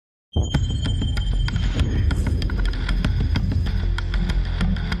The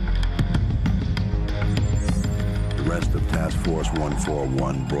rest of Task Force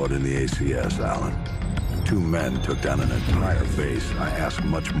 141 brought in the ACS, Alan. 2 men took down an entire base. I ask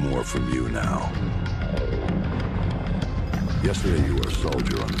much more from you now. Yesterday you were a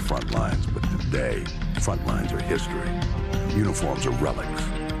soldier on the front lines, but today, front lines are history. Uniforms are relics.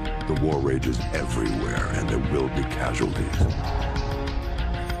 The war rages everywhere, and there will be casualties.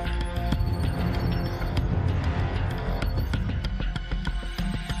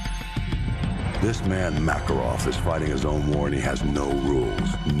 This man, Makarov, is fighting his own war, and he has no rules,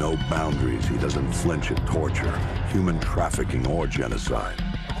 no boundaries. He doesn't flinch at torture, human trafficking, or genocide.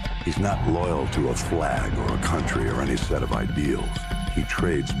 He's not loyal to a flag or a country or any set of ideals. He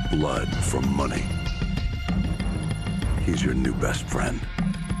trades blood for money. He's your new best friend.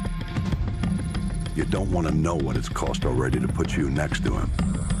 You don't want to know what it's cost already to put you next to him.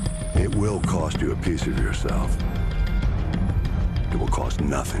 It will cost you a piece of yourself. It will cost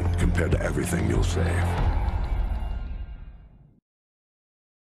nothing compared to everything you'll save.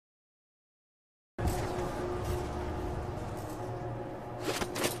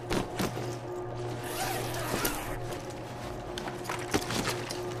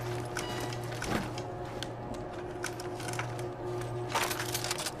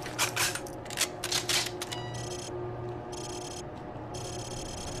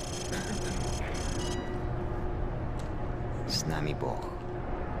 С нами Бог.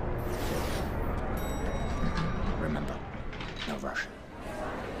 Remember, no Russian.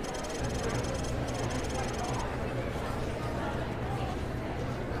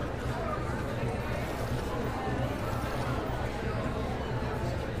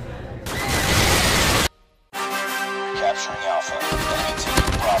 Capturing Alpha. Enemy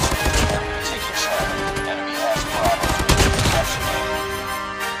taking Bravo. Enemy taking Charlie. Enemy has Bravo. Capture A.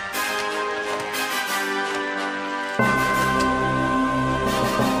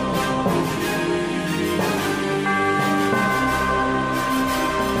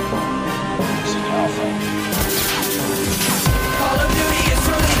 Call of Duty is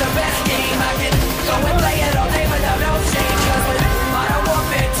truly the best game. I can go and play it all day without no shame. Cause with Modern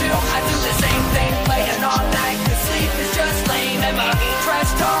Warfare 2, I do the same thing. Playing all night, cause sleep is just lame. And my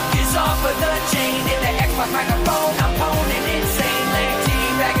trash talk is off of the chain. In the Xbox microphone, I'm poning insane. Leg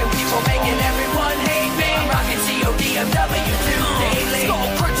team, bagging people, making everyone hate me. I'm rocking Codm M240 daily. Skull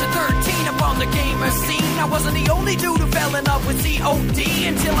Cruncher 13 up on the gamer scene. I wasn't the only dude who fell in love with COD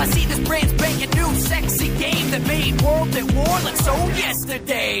until I see this brand spanking new sexy game that made World at War like so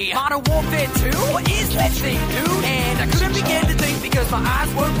yesterday. Modern Warfare 2? What is that thing, dude? And I couldn't begin to think because my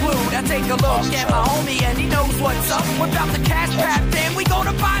eyes were glued. I take a look at my homie and he knows what's up. Without the cash trap, then we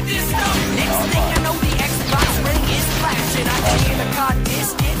gonna buy this stuff. Next thing I know, the Xbox ring is flashing. I can hear the car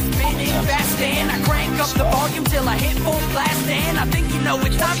disc, it's spinning fast, and I crank up the volume till I hit full blast. And I think you know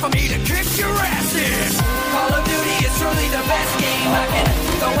it's time for me to kick your asses. Call of Duty is truly the best game. I can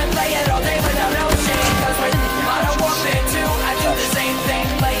go and play it all day without no shame. Cause with Modern Warfare 2, I do the same thing.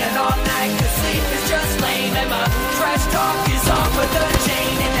 Playing all night, cause sleep is just lame. And my trash talk is off of the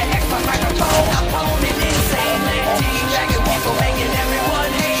chain. In the Xbox microphone, I'm poning insane. Lit team, bagging people, making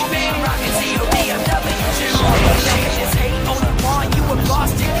everyone hate me. I'm rocking COD, I'm W2. This hate only one, you have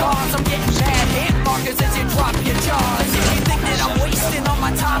lost your cause. I'm getting bad hit markers as you drop your jaws. If you think that I'm wasting all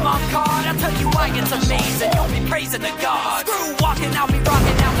my time on card, I'll tell you why it's amazing. You'll be praising the gods. Screw walking, I'll be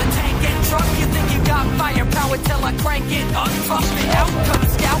rocking out the tank and truck. You think you got firepower till I crank it up. Trust me, out come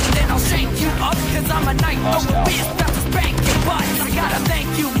scout, then I'll shake you up. Cause I'm a night over biz, about to spank your butt. I gotta thank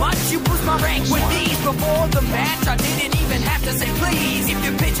you much, you boost my rank with these. Before the match, I didn't even have to say please. If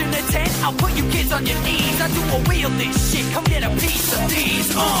you're pitching a tent, I'll put you kids on your knees. I do a wheel this shit, come get a piece of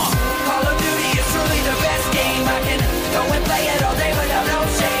these. Call of Duty is truly the best game. I can go and play it all day without no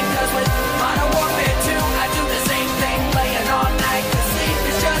shame. Cause with Modern Warfare 2, I do the same thing. Playing all night, cause sleep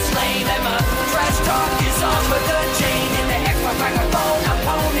is just lame. And my trash talk is off of the chain. In the Xbox microphone, I'm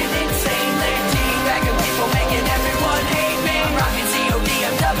poning insane. Lit team, bagging people, making everyone hate me. I'm rocking COD,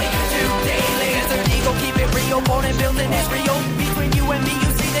 I'm W2 daily. Desert Eagle, keep it real, born and building is real. Between you and me,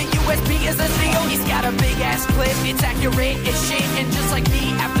 you see the USB is a seal. He's got a big ass clip, it's accurate as shit. And just like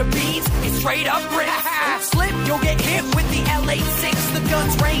me, after beats, it's straight up rip. Slip, you'll get hit with the L86. The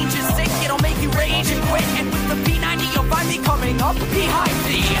gun's range is sick, it'll make you rage and quit. And with the P90, you'll find me coming up behind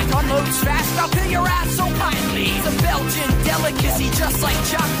me. Gun loads fast, I'll kill your ass so kindly. It's a Belgian delicacy, just like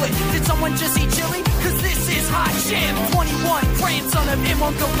chocolate. Did someone just eat chili? Cause this is hot shit. 21 grandson of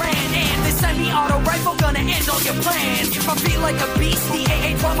M1 Garand. And this semi-auto rifle gonna end all your plans. If I feel like a beast, the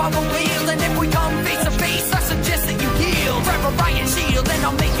AA-12 I will wield. And if we come face to face, I suggest that you yield. Grab a riot shield, and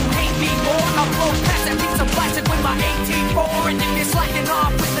I'll make you hate past that piece of plastic with my 18-4. And if you're slacking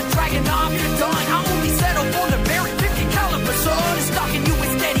off with the dragon off, you're done. I only settle for the very 50 caliber son. Stalking you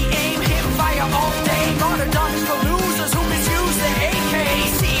with steady aim, hip fire all day. Martyrdom is for losers who misuse the AK.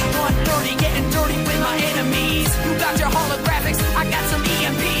 C-130 getting dirty with my enemies. You got your holographics, I got some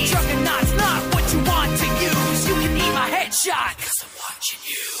EMP. Juggernauts not what you want to use. You can eat my headshot, cause I'm watching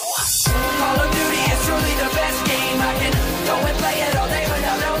you. Call of Duty is truly the best game. I can go and play it all day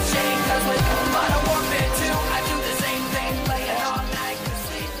without no shame. Cause with Modern Warfare 2, I do the same thing. Play it all night, cause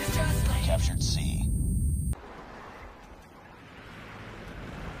sleep is just lame. Captured C.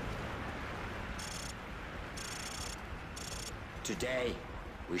 Today,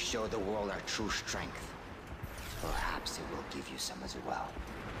 we show the world our true strength. Perhaps it will give you some as well.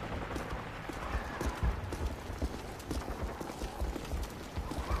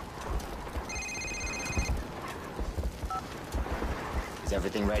 Is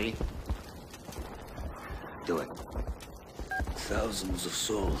everything ready? Do it. Thousands of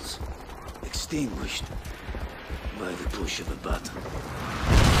souls extinguished by the push of a button.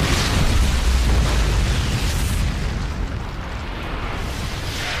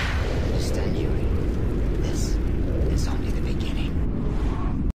 Understand, Yuri. This is only the beginning.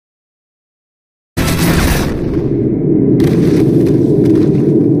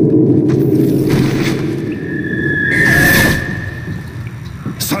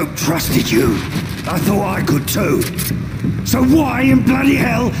 So trusted you. I thought I could too. So why in bloody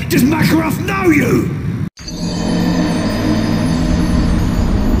hell does Makarov know you?